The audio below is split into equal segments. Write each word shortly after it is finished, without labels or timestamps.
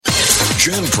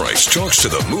Jan Price talks to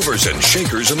the movers and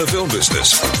shakers in the film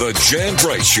business. The Jan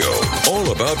Price Show,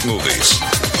 all about movies.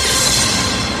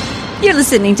 You're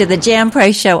listening to the Jan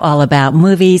Price Show, all about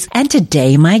movies. And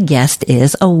today my guest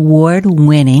is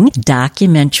award-winning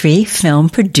documentary film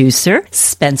producer,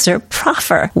 Spencer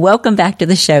Proffer. Welcome back to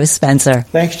the show, Spencer.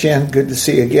 Thanks, Jan. Good to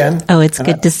see you again. Oh, it's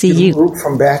good to see you. The route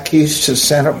from back east to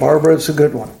Santa Barbara is a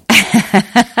good one.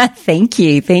 Thank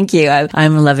you.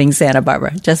 I'm loving Santa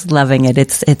Barbara. Just loving it.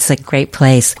 It's a great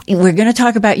place. We're going to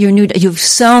talk about you have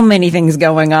so many things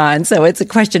going on, so it's a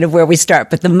question of where we start.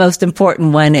 But the most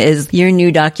important one is your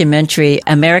new documentary,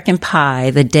 American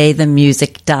Pie, The Day the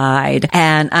Music Died.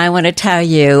 And I want to tell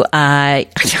you, I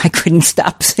couldn't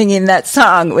stop singing that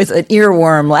song. It was an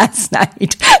earworm last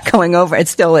night going over. It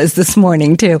still is this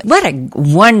morning, too. What a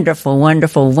wonderful,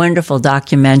 wonderful, wonderful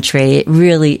documentary. It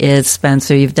really is,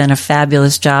 Spencer. You've done a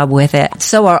fabulous job with it.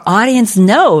 So our audience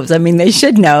knows. I mean, they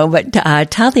should know, but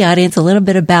tell the audience a little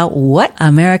bit about what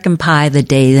American Pie, The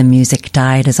Day the Music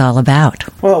Died is all about.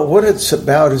 Well, what it's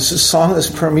about is a song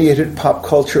that's permeated pop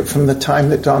culture from the time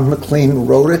that Don McLean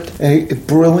wrote it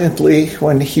brilliantly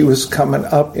when he was coming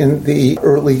up in the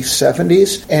early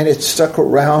 70s, and it stuck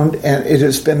around, and it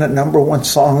has been a number one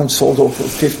song and sold over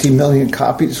 50 million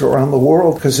copies around the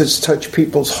world because it's touched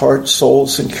people's hearts,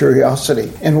 souls, and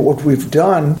curiosity. And what we've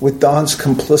done with Don's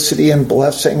complicity and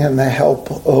blessing and the help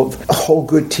of a whole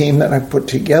good team that I put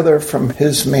together, from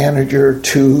his manager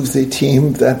to the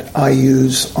team that I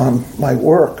use on my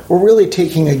work, we're really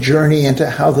taking a journey into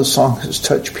how the song has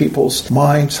touched people's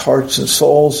minds, hearts, and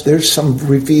souls. There's some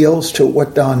reveals to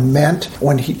what Don meant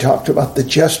when he talked about the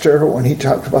jester, when he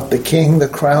talked about the king, the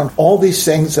crown, all these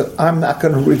things that I'm not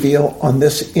going to reveal on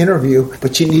this interview,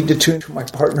 but you need to tune to my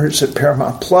partners at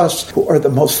Paramount Plus, who are the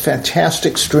most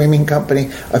fantastic streaming company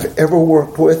I've ever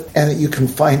worked with, and you can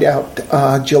find out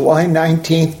July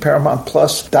 19th, Paramount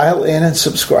Plus. Dial in and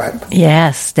subscribe.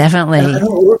 Yes, definitely. And I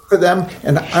don't work for them,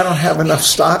 and I don't have enough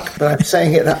stock, but I'm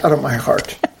saying it out of my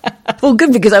heart. Well,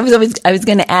 good, because I was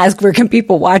going to ask, where can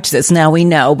people watch this? Now we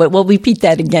know, but we'll repeat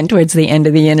that again towards the end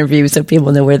of the interview so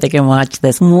people know where they can watch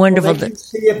this. Wonderful. Well, they can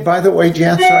see it, by the way,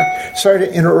 Jan, sorry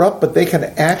to interrupt, but they can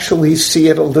actually see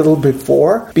it a little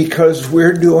before, because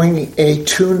we're doing a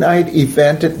 2-night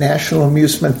event at National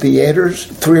Amusement Theaters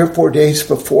 3 or 4 days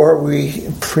before we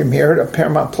premiered at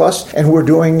Paramount Plus, and we're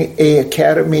doing a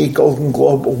Academy Golden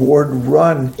Globe Award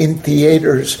run in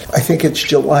theaters. I think it's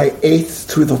July 8th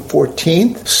through the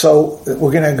 14th. So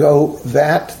we're going to go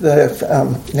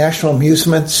the National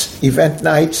Amusements event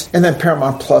nights, and then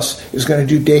Paramount Plus is going to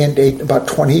do day and date in about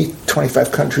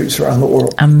 25 countries around the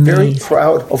world. Amazing. Very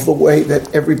proud of the way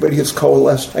that everybody has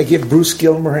coalesced. I give Bruce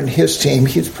Gilmer and his team,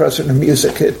 he's president of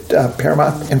music at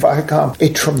Paramount and Viacom,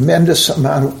 a tremendous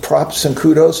amount of props and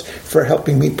kudos for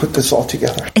helping me put this all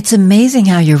together. It's amazing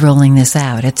how you're rolling this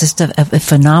out. It's just a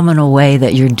phenomenal way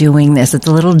that you're doing this. It's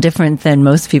a little different than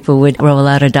most people would roll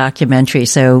out a documentary.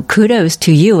 So kudos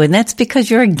to you. And that's because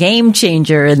you're a game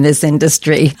changer in this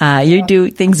industry. You do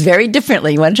things very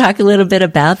differently. You want to talk a little bit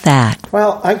about that?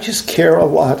 Well, I just care a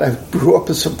lot. I grew up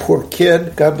as a poor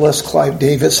kid. God bless Clive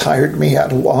Davis, hired me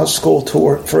out of law school to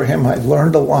work for him. I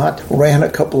learned a lot, ran a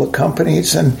couple of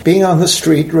companies, and being on the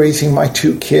street raising my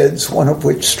 2 kids, one of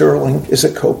which, Sterling, is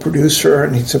a co-producer,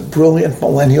 and he's a brilliant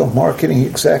millennial marketing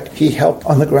exec. He helped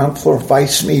on the ground floor of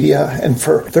Vice Media, and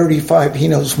for 35, he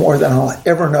knows more than I'll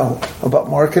ever know about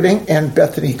marketing. And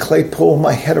Bethany Claypool,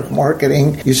 my head of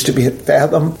marketing, used to be at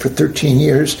Fathom for 13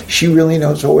 years. She really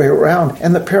knows her way around.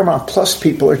 And the Paramount Plus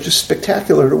people are just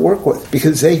spectacular to work with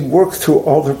because they work through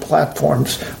all their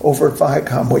platforms over at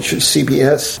Viacom, which is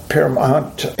CBS,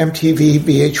 Paramount, MTV,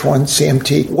 VH1,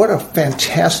 CMT. What a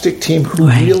fantastic team who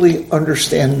really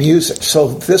understand music. So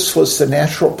this was the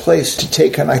natural place to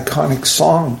take an iconic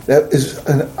song that is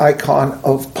an icon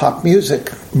of pop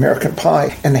music, American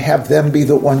Pie, and have them be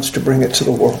the ones to bring it to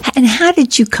the world. And how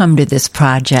did you come to this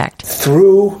project?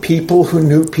 Through people who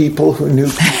knew people who knew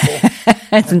people.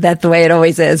 Isn't that the way it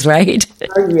always is, right?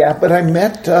 Yeah, but I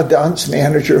met Don's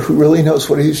manager who really knows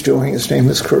what he's doing. His name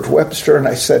is Kurt Webster, and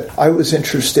I said I was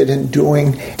interested in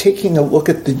taking a look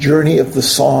at the journey of the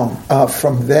song.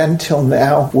 From then till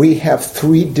now, we have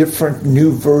 3 different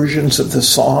new versions of the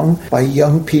song by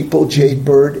young people. Jade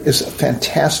Bird is a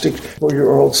fantastic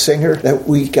 4-year-old singer that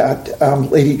we got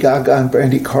Lady Gaga and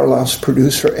Brandy Carlisle's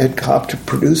producer, Ed Cobb, to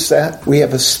produce that. We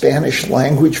have a Spanish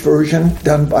language version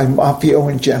done by Mafio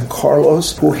and Giancarlos,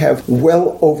 who have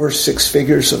well over 6 figures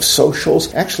figures of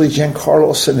socials. Actually,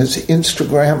 Giancarlo's and his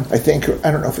Instagram,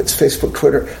 I don't know if it's Facebook,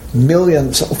 Twitter,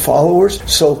 millions of followers.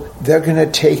 So they're going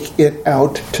to take it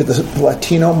out to the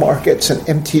Latino markets, and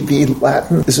MTV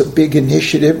Latin is a big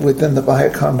initiative within the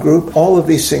Viacom group. All of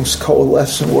these things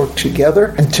coalesce and work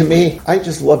together. And to me, I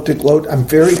just love to gloat. I'm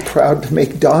very proud to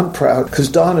make Don proud, because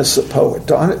Don is the poet.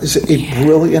 Don is a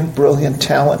brilliant, brilliant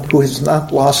talent who has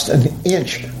not lost an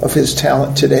inch of his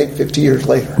talent today, 50 years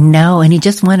later. No, and he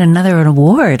just won another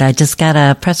award. I just got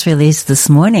a press release this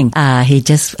morning. He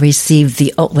just received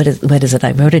the, what is it?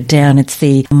 I wrote it down. It's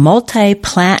the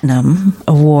Multi-Platinum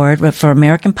Award for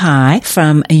American Pie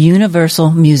from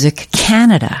Universal Music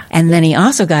Canada. And then he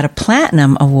also got a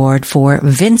Platinum Award for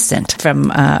Vincent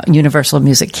from Universal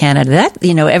Music Canada. That,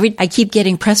 I keep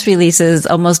getting press releases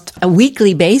almost a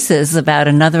weekly basis about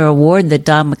another award that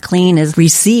Don McLean has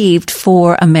received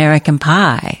for American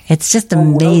Pie. It's just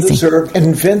amazing. Well-deserved.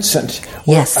 And Vincent,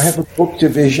 yes. I have a book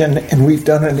division, and we've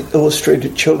done an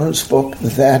illustrated children's book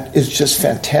that is just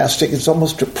fantastic. It's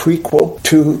almost a prequel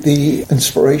to the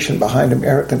inspiration behind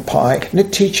American Pie, and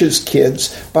it teaches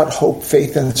kids about hope,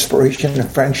 faith, and inspiration and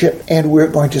friendship. And we're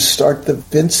going to start the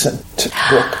Vincent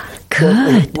book.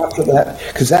 Good. After that,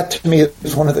 because that to me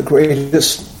is one of the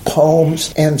greatest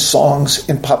poems and songs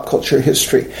in pop culture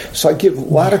history. So I give a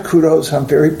lot of kudos. I'm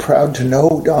very proud to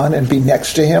know Don and be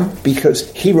next to him, because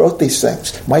he wrote these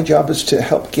things. My job is to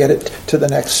help get it to the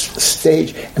next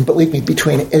stage. And believe me,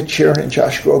 between Ed Sheeran and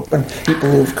Josh Groban,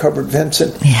 people who have covered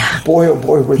Vincent, boy, oh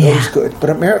boy, were those good. But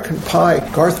American Pie,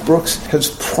 Garth Brooks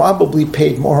has probably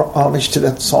paid more homage to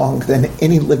that song than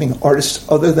any living artist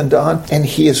other than Don, and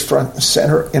he is front and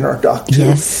center in our doc too.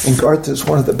 Yes. And Garth is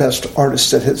one of the best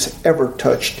artists that has ever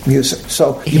touched music.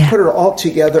 So you put it all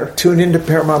together, tune into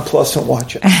Paramount Plus and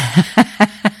watch it.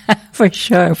 For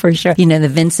sure, for sure. The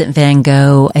Vincent van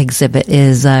Gogh exhibit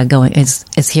is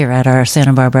here at our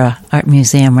Santa Barbara Art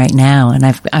Museum right now, and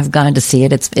I've gone to see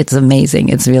it. It's amazing.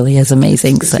 It really is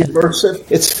amazing. It's immersive.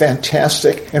 It's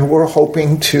fantastic, and we're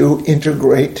hoping to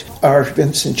integrate our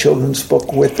Vincent children's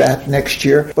book with that next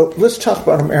year. But let's talk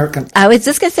about American Pie. I was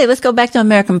just going to say, let's go back to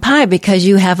American Pie, because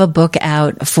you have a book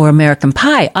out for American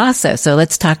Pie also. So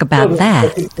let's talk about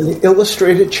that. The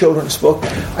illustrated children's book.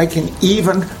 I can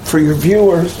even, for your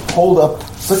viewers, hold up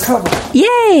the cover.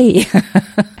 Yay!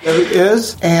 There it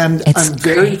is, and I'm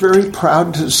very, very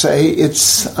proud to say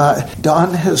it's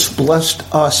Don has blessed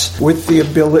us with the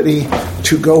ability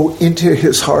to go into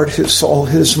his heart, his soul,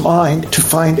 his mind, to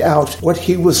find out what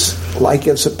he was like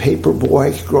as a paper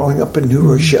boy growing up in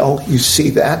New Rochelle. You see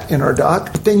that in our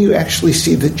doc, but then you actually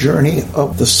see the journey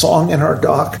of the song in our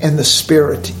doc and the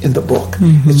spirit in the book.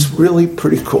 It's really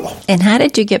pretty cool. And how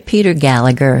did you get Peter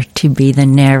Gallagher to be the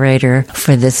narrator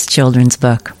for this children's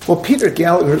book? Well, Peter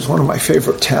Gallagher is one of my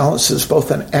favorite talents as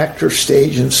both an actor,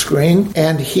 stage, and screen,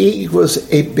 and he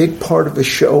was a big part of a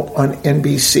show on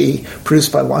NBC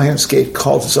produced by Lionsgate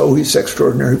called Zoe's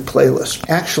Extraordinary Playlist.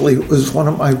 Actually, it was one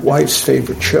of my wife's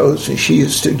favorite shows, and she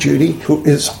used to Judy, who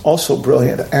is also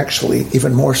brilliant, actually,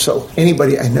 even more so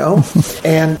anybody I know,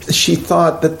 and she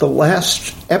thought that the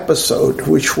last episode,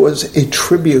 which was a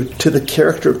tribute to the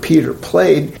character Peter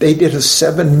played, they did a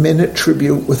 7-minute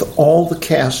tribute with all the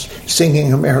cast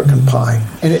singing American Pie.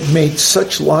 And it made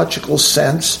such logical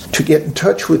sense to get in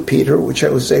touch with Peter, which I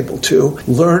was able to,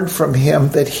 learn from him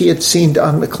that he had seen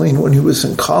Don McLean when he was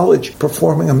in college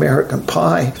performing American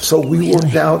Pie. So we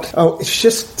worked out, it's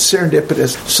just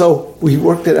serendipitous. So we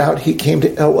worked it out. He came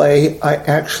to LA. I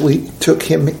actually took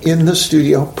him in the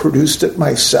studio, produced it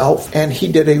myself, and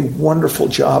he did a wonderful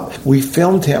job. We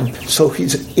filmed him, so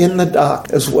he's in the doc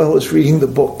as well as reading the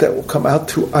book that will come out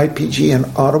through IPG and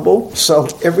Audible. So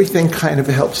everything kind of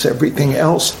helps everything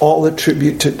else, all a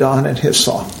tribute to Don and his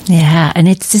song. Yeah, and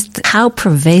it's just how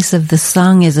pervasive the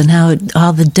song is and how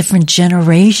all the different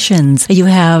generations. You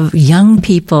have young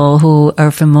people who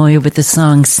are familiar with the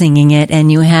song singing it,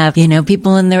 and you have,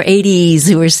 people in their 80s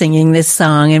who are singing this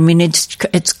song. I mean, it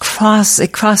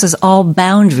crosses all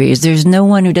boundaries. There's no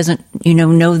one who doesn't,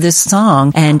 know this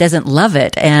song and doesn't love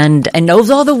it and knows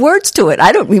all the words to it.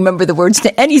 I don't remember the words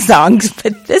to any songs,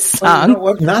 but this song. Well, you know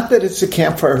what? Not that it's a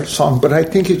campfire song, but I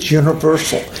think it's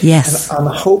universal. Yes. And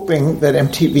I'm hoping that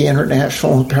MTV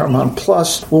International and Paramount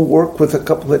Plus will work with a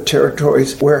couple of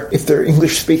territories where if they're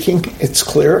English speaking, it's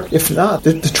clear. If not,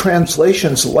 the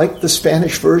translations, like the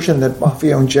Spanish version that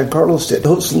Mafia and Giancarlo's did,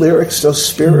 those lyrics, those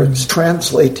spirits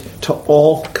translate to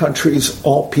all countries,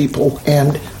 all people,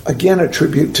 and again, a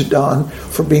tribute to Don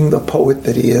for being the poet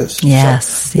that he is. Yes.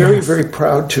 So very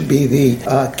proud to be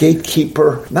the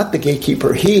gatekeeper, not the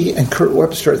gatekeeper, he and Kurt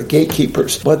Webster are the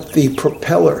gatekeepers, but the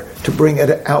propeller to bring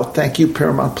it out. Thank you,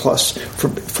 Paramount Plus,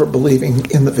 for believing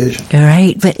in the vision.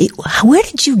 Right. But where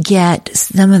did you get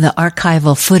some of the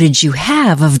archival footage you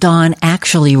have of Don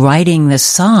actually writing the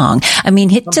song? I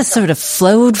mean, it just sort of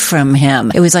flowed from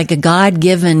him. It was like a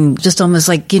God-given, just almost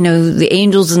like, the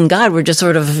angels and God were just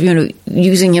sort of,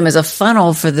 using him as a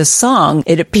funnel for the song,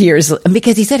 it appears,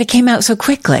 because he said it came out so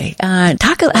quickly.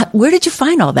 Where did you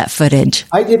find all that footage?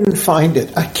 I didn't find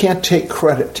it. I can't take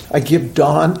credit. I give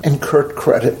Don and Kurt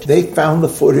credit. They found the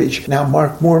footage. Now,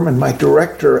 Mark Moorman, my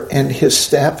director, and his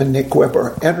staff, and Nick Webb,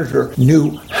 our editor,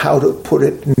 knew how to put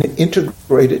it and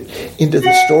integrate it into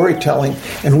the storytelling.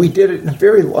 And we did it in a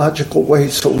very logical way.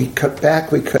 So we cut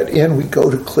back, we cut in, we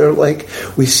go to Clear Lake,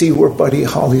 we see where Buddy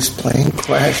Holly's plane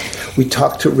crashed. We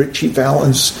talk to Richie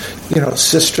Valens,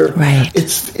 sister. Right.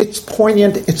 It's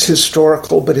poignant, it's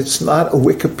historical, but it's not a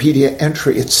Wikipedia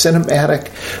entry. It's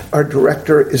cinematic. Our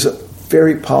director is a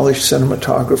very polished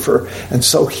cinematographer, and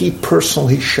so he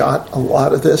personally shot a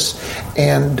lot of this.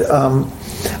 And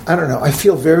I don't know, I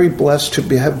feel very blessed to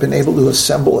have been able to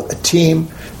assemble a team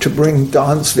to bring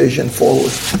Don's vision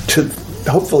forward to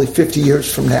hopefully 50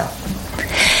 years from now.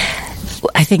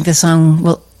 I think the song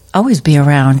will always be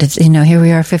around. It's, here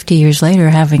we are 50 years later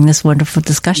having this wonderful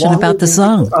discussion about the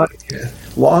song.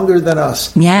 Longer than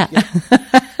us. Yeah.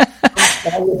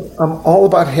 I'm all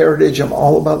about heritage, I'm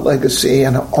all about legacy,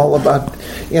 and I'm all about,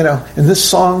 and this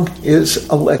song is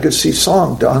a legacy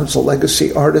song. Don's a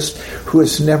legacy artist who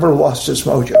has never lost his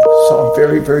mojo. So I'm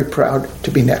very, very proud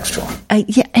to be next to him.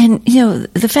 Yeah, and,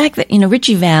 the fact that,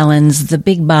 Richie Valens, the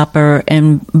Big Bopper,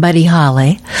 and Buddy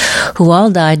Holly, who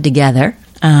all died together,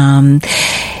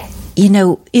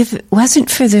 if it wasn't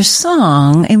for their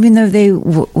song, even though they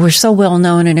were so well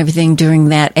known and everything during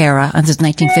that era, this was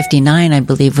 1959, I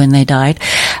believe, when they died,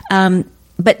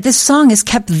 but this song has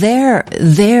kept their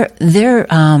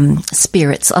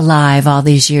spirits alive all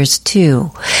these years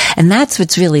too, and that's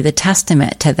what's really the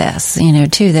testament to this,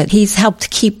 too, that he's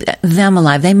helped keep them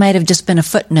alive. They might have just been a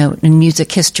footnote in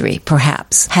music history,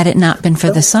 perhaps, had it not been for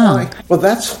the song. Well,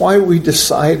 that's why we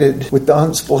decided, with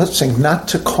Don's blessing, not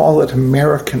to call it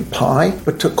American Pie,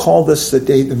 but to call this The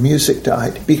Day the Music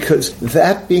Died, because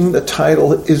that being the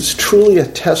title is truly a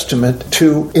testament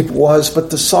to it was,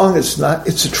 but the song is not.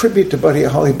 It's a tribute to Buddy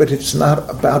Holly, but it's not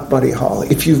about Buddy Holly.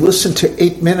 If you listen to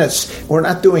 8 minutes, we're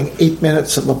not doing 8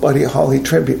 minutes of a Buddy Holly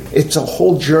tribute. It's a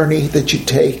whole journey that you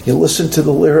take. You listen to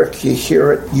the lyric, you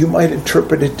hear it. You might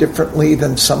interpret it differently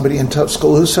than somebody in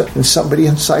Tuscaloosa and somebody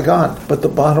in Saigon. But the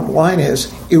bottom line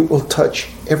is, it will touch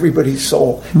everybody's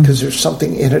soul, because there's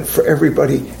something in it for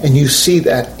everybody, and you see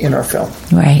that in our film.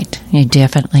 Right, you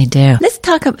definitely do. Let's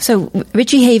talk about, so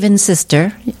Richie Haven's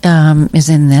sister is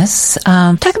in this.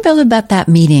 Talk a bit about that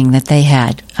meeting that they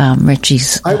had,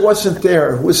 Richie's. I wasn't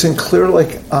there. It was in Clear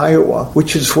Lake, Iowa,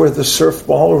 which is where the Surf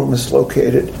Ballroom is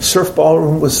located. Surf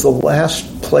Ballroom was the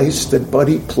last place that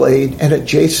Buddy played, and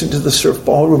adjacent to the Surf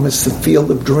Ballroom is the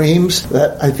Field of Dreams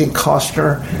that I think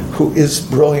Costner, who is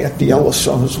brilliant, the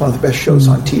Yellowstone was one of the best shows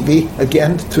on TV,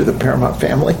 again, through the Paramount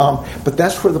family. But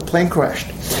that's where the plane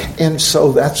crashed. And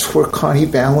so that's where Connie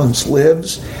Valens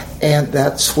lives, and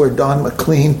that's where Don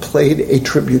McLean played a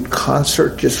tribute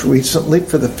concert just recently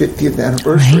for the 50th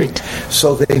anniversary. Right.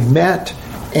 So they met,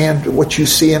 and what you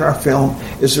see in our film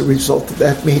is a result of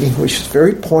that meeting, which is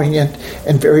very poignant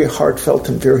and very heartfelt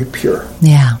and very pure.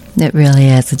 Yeah, it really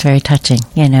is. It's very touching,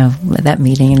 that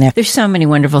meeting in there. There's so many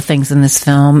wonderful things in this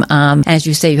film. As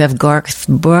you say, you have Garth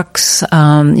Brooks,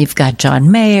 you've got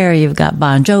John Mayer, you've got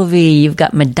Bon Jovi, you've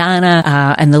got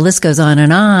Madonna, and the list goes on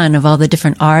of all the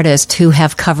different artists who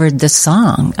have covered this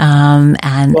song. I'm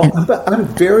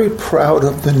very proud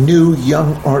of the new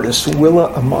young artist.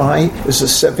 Willa Amai is a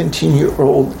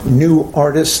 17-year-old new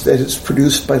artist that is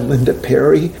produced by Linda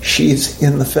Perry. She's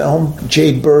in the film.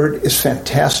 Jade Bird is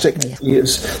fantastic. She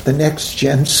is the next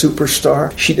gen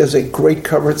superstar. She does a great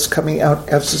cover. It's coming out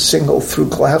as a single through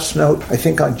Glassnote, I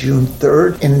think on June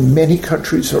 3rd. In many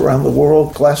countries around the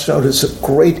world, Glassnote is a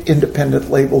great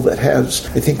independent label that has,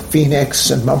 I think,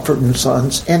 Phoenix and Mumford &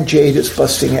 Sons, and Jade is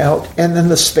busting out. And then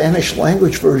the Spanish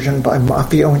language version by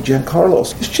Mafio and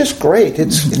Giancarlos. It's just great.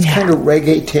 It's kind of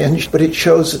reggae tinged, but it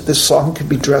shows that this song can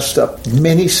be dressed up in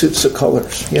many suits of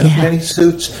colors, many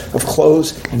suits of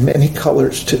clothes and many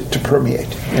colors to permeate,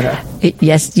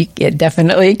 Yes, it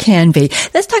definitely can be.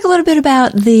 Let's talk a little bit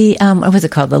about the, what was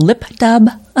it called? The lip dub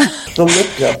The lip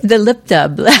dub. The lip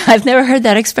dub. I've never heard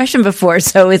that expression before.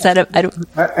 So is that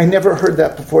I never heard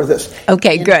that before this.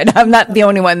 Okay, good. I'm not the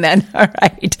only one then. All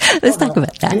right. Let's talk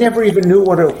about that. I never even knew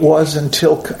what it was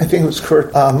until I think it was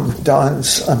Kurt,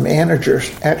 Don's manager,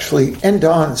 actually. And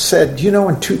Don said,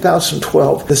 in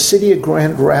 2012, the city of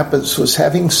Grand Rapids was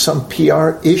having some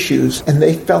PR issues, and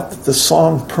they felt that the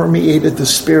song permeated the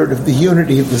spirit of the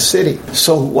unity of the city.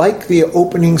 So like the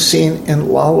opening scene in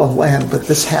La La Land, but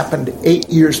this happened 8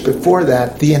 years before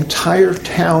that, the entire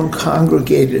town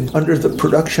congregated under the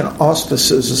production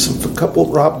auspices of a couple,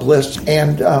 Rob Bliss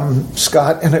and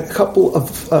Scott, and a couple of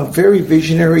very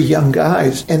visionary young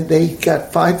guys, and they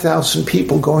got 5,000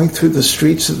 people going through the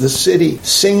streets of the city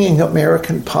singing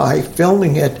American Pie,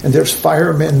 filming it, and there's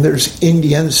firemen, there's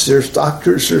Indians, there's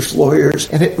doctors, there's lawyers,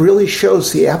 and it really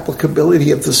shows the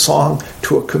applicability of the song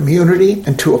to a community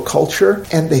and to a culture,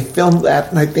 and they filmed that,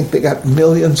 and I think they got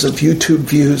millions of YouTube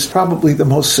views, probably the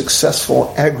most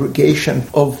successful aggregation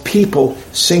of people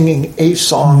singing a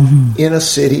song in a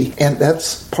city, and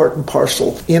that's part and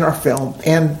parcel in our film.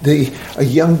 And a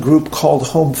young group called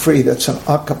Home Free, that's an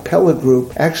a cappella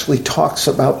group, actually talks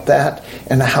about that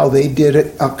and how they did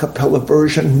it, a cappella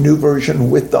version, new version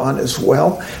with Don as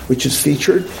well, which is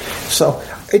featured. So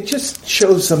it just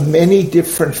shows the many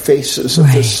different faces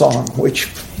of this song, which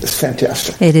is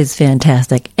fantastic. It is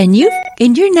fantastic. And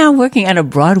you're now working on a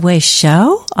Broadway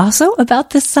show also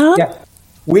about this song? Yeah.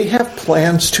 We have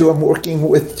plans to. I'm working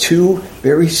with two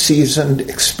very seasoned,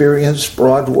 experienced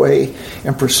Broadway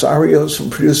impresarios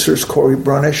and producers, Corey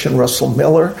Brunish and Russell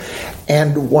Miller.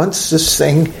 And once this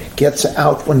thing gets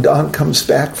out, when Don comes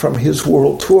back from his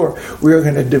world tour, we're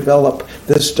going to develop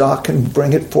this doc and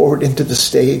bring it forward into the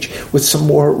stage with some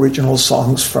more original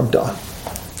songs from Don.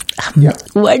 Yeah.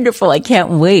 Wonderful. I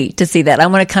can't wait to see that. I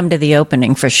want to come to the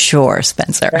opening for sure,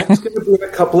 Spencer. That's going to be in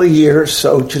a couple of years,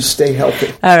 so just stay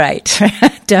healthy. All right.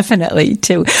 Definitely,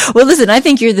 too. Well, listen, I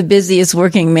think you're the busiest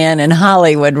working man in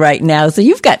Hollywood right now, so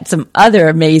you've got some other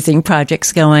amazing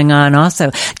projects going on also.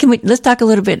 Let's talk a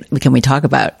little bit, can we talk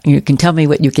about, you can tell me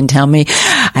what you can tell me.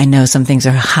 I know some things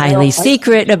are highly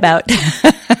secret about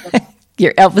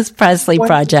your Elvis Presley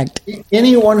project.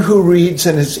 Anyone who reads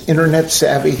and is internet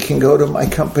savvy can go to my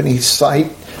company's site,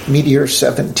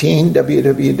 Meteor17,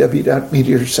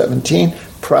 www.meteor17.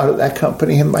 Proud of that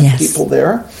company and my people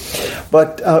there.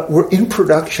 But we're in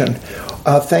production.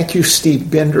 Thank you,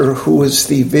 Steve Binder, who is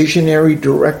the visionary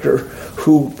director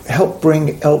who helped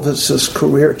bring Elvis's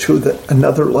career to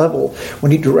another level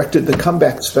when he directed the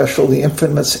comeback special, the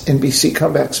infamous NBC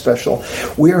comeback special.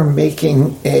 We are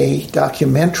making a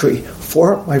documentary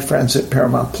for my friends at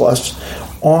Paramount Plus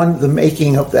on the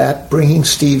making of that, bringing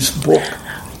Steve's book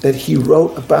that he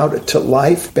wrote about it to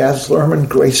life. Baz Luhrmann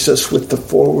graced us with the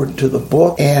foreword to the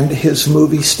book, and his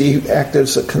movie, Steve acted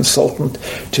as a consultant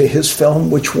to his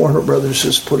film, which Warner Brothers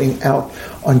is putting out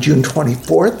on June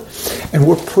 24th. And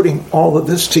we're putting all of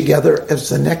this together as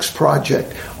the next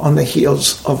project on the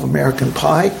heels of American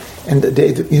Pie and The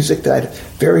Day That Music Died.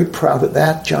 Very proud of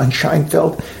that. John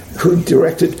Scheinfeld, who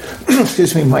directed,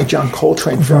 my John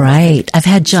Coltrane film. Right. I've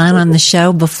had John on the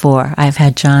show before.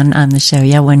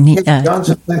 When he... John's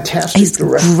a fantastic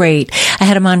director. He's great. I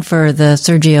had him on for the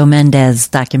Sergio Mendes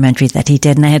documentary that he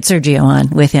did, and I had Sergio on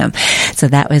with him. So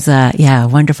that was a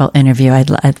wonderful interview.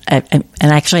 And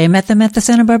actually I met them at the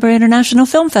Santa Barbara International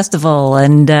Film Festival,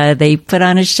 and they put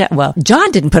on a show. Well, John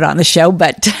didn't put on the show,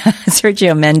 but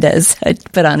Sergio Mendes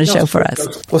put on a show for us.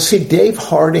 Well, see, Dave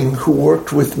Harding, who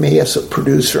worked with me as a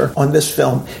producer on this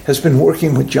film, has been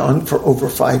working with John for over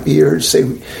 5 years.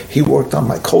 He worked on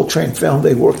my Coltrane film.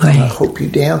 They worked on a Hope You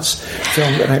Dance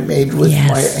film that I made with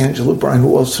Maya Angelou,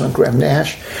 Brian Wilson, and Graham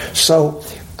Nash. So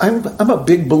I'm a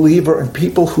big believer in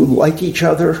people who like each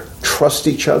other, trust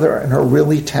each other, and are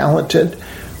really talented.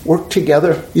 Work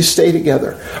together, you stay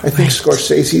together. I think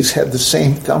Scorsese's had the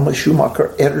same Thelma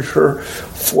Schumacher editor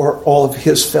for all of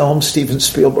his films. Steven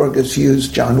Spielberg has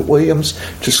used John Williams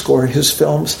to score his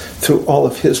films through all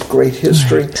of his great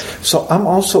history. So I'm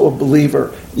also a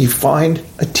believer. You find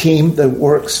a team that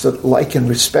works, that like and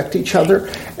respect each other,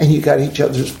 and you got each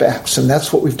other's backs, and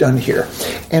that's what we've done here.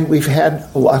 And we've had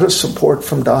a lot of support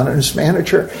from Don and his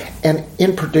manager, and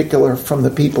in particular from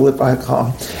the people at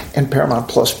Viacom and Paramount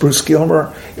Plus. Bruce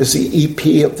Gilmer is the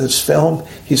EP of this film.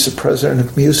 He's the president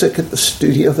of music at the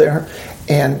studio there,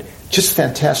 and just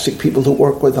fantastic people to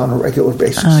work with on a regular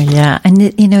basis. Oh, yeah. And,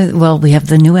 we have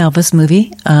the new Elvis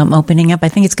movie opening up. I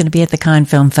think it's going to be at the Cannes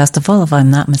Film Festival, if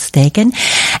I'm not mistaken.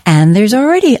 And there's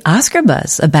already Oscar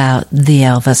buzz about the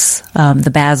Elvis,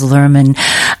 the Baz Luhrmann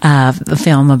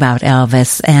film about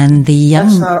Elvis. And the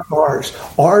That's not ours.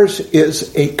 Ours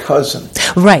is a cousin.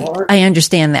 Right. I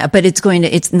understand that. But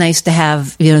it's nice to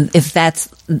have, if that's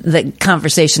the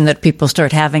conversation that people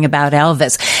start having about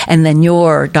Elvis, and then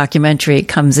your documentary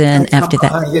comes in after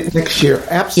that. Next year.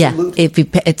 Absolutely.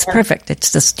 Yeah. It's perfect.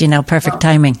 It's just, perfect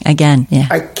timing again. Yeah.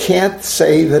 I can't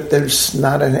say that there's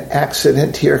not an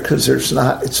accident here because there's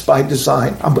not. It's by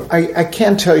design. I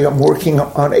can tell you I'm working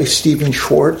on a Stephen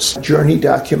Schwartz Journey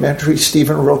documentary.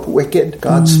 Stephen wrote Wicked,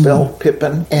 Godspell,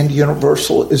 Pippin, and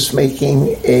Universal is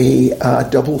making a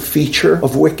double feature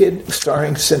of Wicked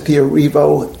starring Cynthia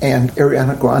Erivo and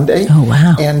Ariana Grande. Oh,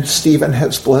 wow. And Stephen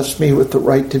has blessed me with the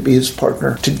right to be his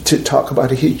partner to talk about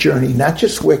his journey, not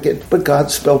just Wicked, but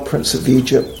Godspell, Prince of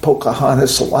Egypt,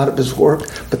 Pocahontas, a lot of his work,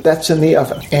 but that's in the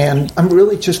oven. And I'm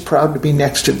really just proud to be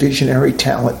next to visionary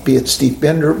talent, be it Steve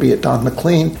Binder, be it Don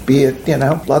McLean, be it,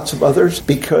 lots of others,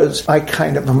 because I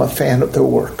kind of am a fan of their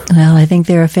work. Well, I think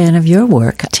they're a fan of your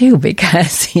work, too,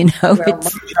 because, my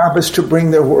job is to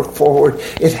bring their work forward.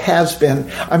 It has been.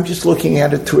 I'm just looking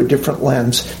at it through a different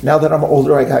lens. Now that I'm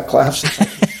older, I got glasses.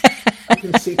 I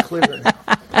can see clearer now.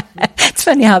 It's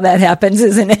funny how that happens,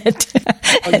 isn't it?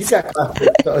 Oh, you got glasses,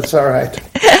 so it's all right.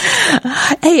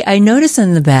 Hey, I noticed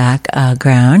in the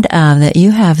background that you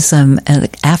have some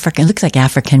African, looks like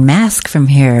African mask from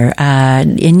here.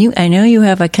 And I know you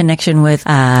have a connection with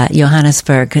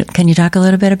Johannesburg. Can you talk a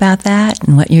little bit about that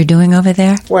and what you're doing over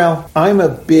there? Well, I'm a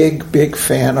big, big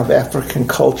fan of African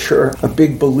culture, a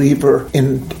big believer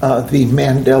in the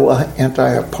Mandela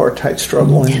anti-apartheid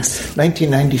struggle. Yes. In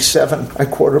 1997, I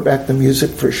quarterbacked the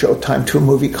music for Showtime to a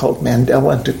movie called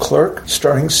Mandela and de Klerk,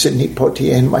 starring Sidney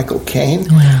Poitier and Michael Caine.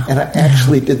 Wow. And I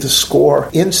actually did the score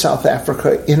in South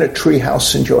Africa in a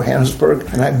treehouse in Johannesburg,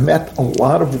 and I met a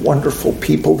lot of wonderful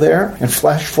people there. And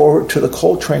flash forward to the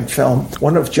Coltrane film,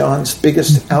 one of John's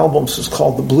biggest albums is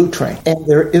called The Blue Train. And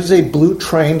there is a blue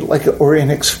train, like an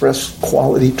Orient Express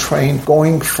quality train,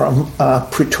 going from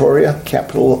Pretoria,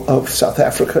 capital of South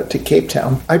Africa, to Cape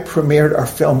Town. I premiered our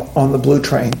film on the Blue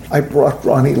Train. I brought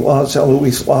Ronnie Laws,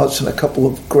 Eloise Laws, and a couple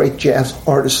of great jazz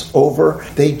artists over.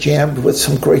 They jammed with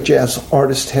some great jazz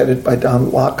artists headed by Don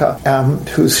Laka,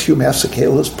 who's Hugh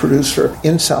Masekela's producer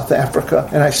in South Africa.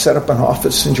 And I set up an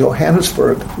office in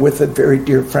Johannesburg with a very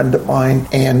dear friend of mine.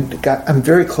 And I'm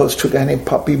very close to a guy named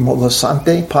Papi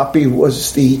Molasante. Papi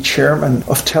was the chairman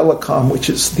of Telecom, which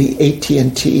is the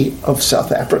AT&T of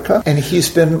South Africa. And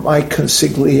he's been my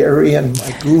consigliere and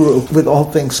my guru with all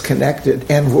things connected.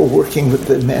 And we're working with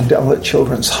the Mandela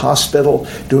Children's Hospital,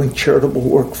 doing charitable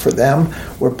work for them,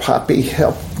 where Papi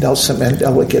helped Nelson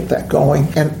Mandela get that going.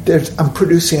 And I'm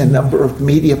producing a number of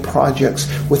media projects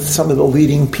with some of the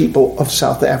leading people of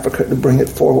South Africa to bring it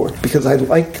forward, because I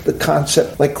like the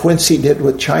concept, like Quincy did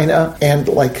with China and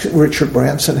like Richard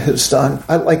Branson has done.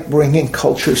 I like bringing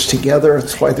cultures together.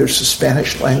 That's why there's a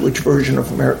Spanish language version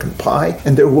of American Pie,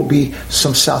 and there will be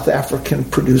some South African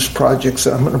produced projects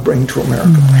that I'm going to bring to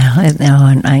America.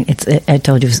 Well, I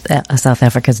told you South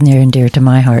Africa's near and dear to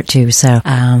my heart too. So,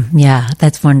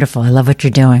 that's wonderful. I love what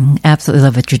you're doing. Absolutely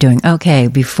love what you're doing. Okay,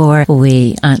 before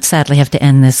we sadly have to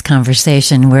end this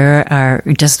conversation,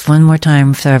 just one more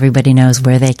time so everybody knows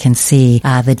where they can see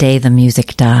The Day the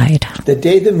Music Died. The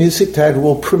Day the Music Died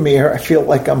will premiere. I feel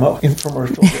like I'm an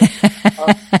infomercial.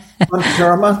 On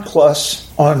Paramount Plus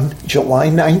on July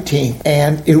 19th,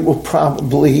 and it will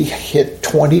probably hit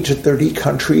 20 to 30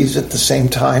 countries at the same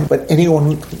time. But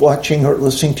anyone watching or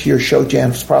listening to your show,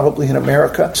 Jan, is probably in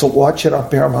America, so watch it on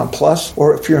Paramount Plus.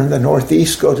 Or if you're in the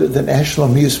Northeast, go to the National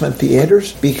Amusement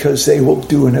Theaters, because they will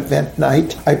do an event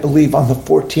night, I believe, on the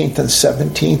 14th and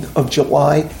 17th of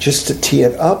July, just to tee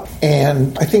it up.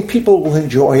 And I think people will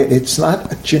enjoy it. It's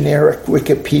not a generic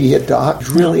Wikipedia doc. It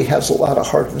really has a lot of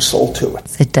heart and soul to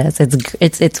it. It does.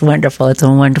 It's wonderful. It's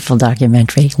a wonderful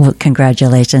documentary. Well,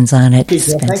 congratulations on it.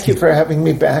 Thank you for having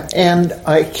me back. And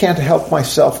I can't help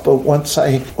myself, but once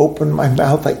I open my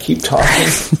mouth, I keep talking.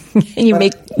 You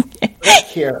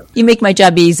make my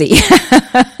job easy.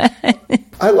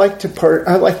 I like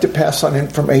to pass on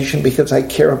information because I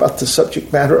care about the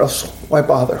subject matter. Else, why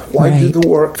bother? Why do the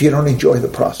work if you don't enjoy the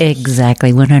process?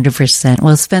 Exactly, 100%.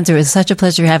 Well, Spencer, it was such a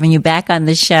pleasure having you back on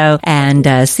the show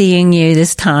and seeing you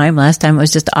this time. Last time it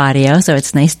was just audio, so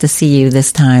it's nice to see you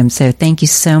this time. So thank you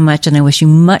so much, and I wish you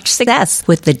much success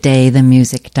with The Day the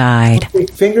Music Died. Okay,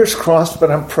 fingers crossed,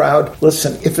 but I'm proud.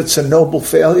 Listen, if it's a noble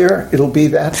failure, it'll be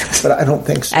that, but I don't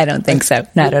think so. I don't think so.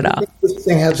 Not at all. The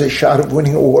thing has a shot of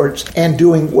winning awards and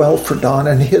doing well for Don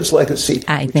and his legacy.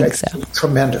 I think so.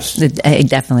 Tremendous. I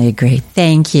definitely agree.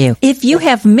 Thank you. If you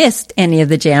have missed any of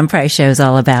the Jan Price shows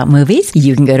all about movies,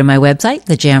 you can go to my website,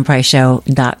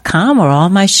 thejanpriceshow.com, where all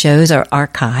my shows are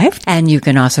archived. And you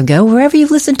can also go wherever you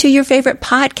listen to your favorite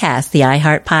podcasts, the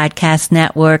iHeart Podcast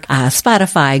Network,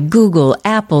 Spotify, Google,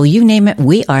 Apple, you name it,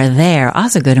 we are there.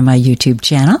 Also go to my YouTube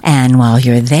channel. And while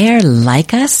you're there,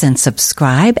 like us and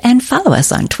subscribe and follow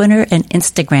us on Twitter and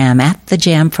Instagram at The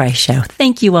Jan Price Show.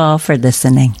 Thank you all for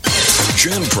listening.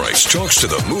 Jan Price talks to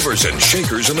the movers and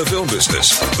shakers in the film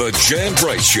business. The Jan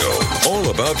Price Show, all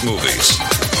about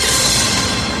movies.